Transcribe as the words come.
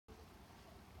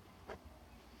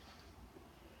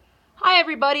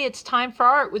everybody, it's time for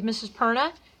art with Mrs.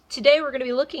 Perna. Today we're going to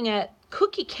be looking at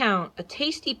Cookie Count, a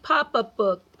tasty pop-up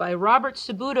book by Robert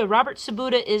Sabuda. Robert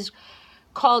Sabuda is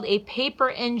called a paper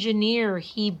engineer.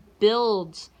 He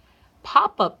builds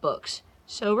pop-up books.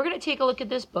 So we're going to take a look at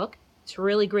this book. It's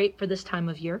really great for this time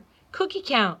of year. Cookie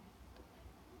Count.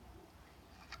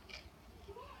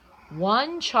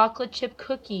 1 chocolate chip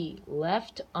cookie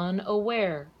left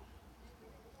unaware.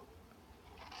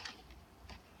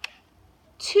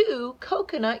 2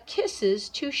 coconut kisses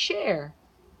to share.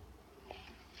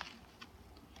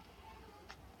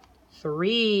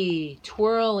 3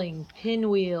 twirling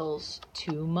pinwheels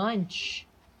to munch.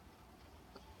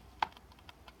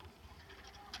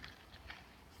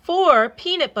 4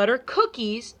 peanut butter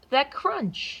cookies that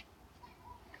crunch.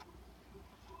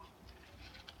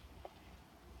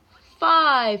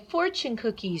 5 fortune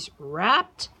cookies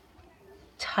wrapped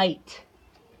tight.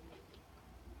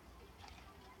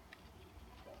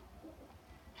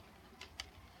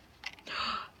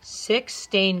 6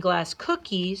 stained glass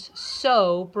cookies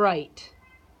so bright.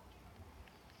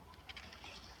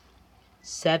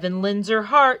 7 Linzer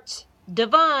hearts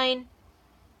divine.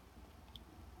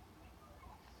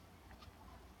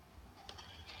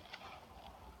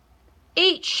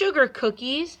 8 sugar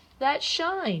cookies that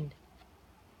shine.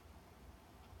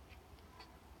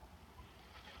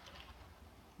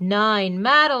 9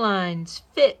 Madelines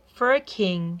fit for a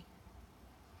king.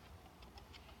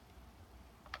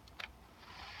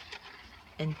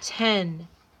 And 10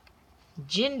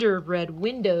 gingerbread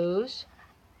windows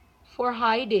for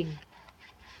hiding.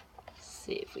 Let's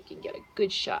see if we can get a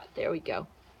good shot. There we go.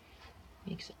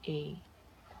 Makes a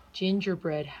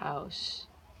gingerbread house.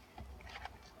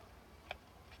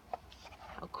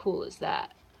 How cool is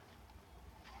that?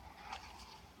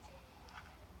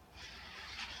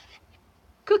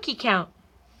 Cookie Count.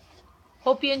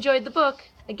 Hope you enjoyed the book.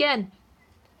 Again,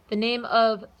 the name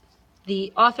of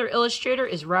the author-illustrator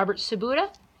is Robert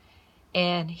Sabuda,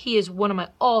 and he is one of my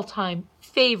all-time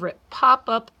favorite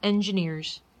pop-up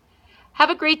engineers.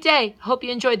 Have a great day. Hope you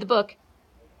enjoyed the book.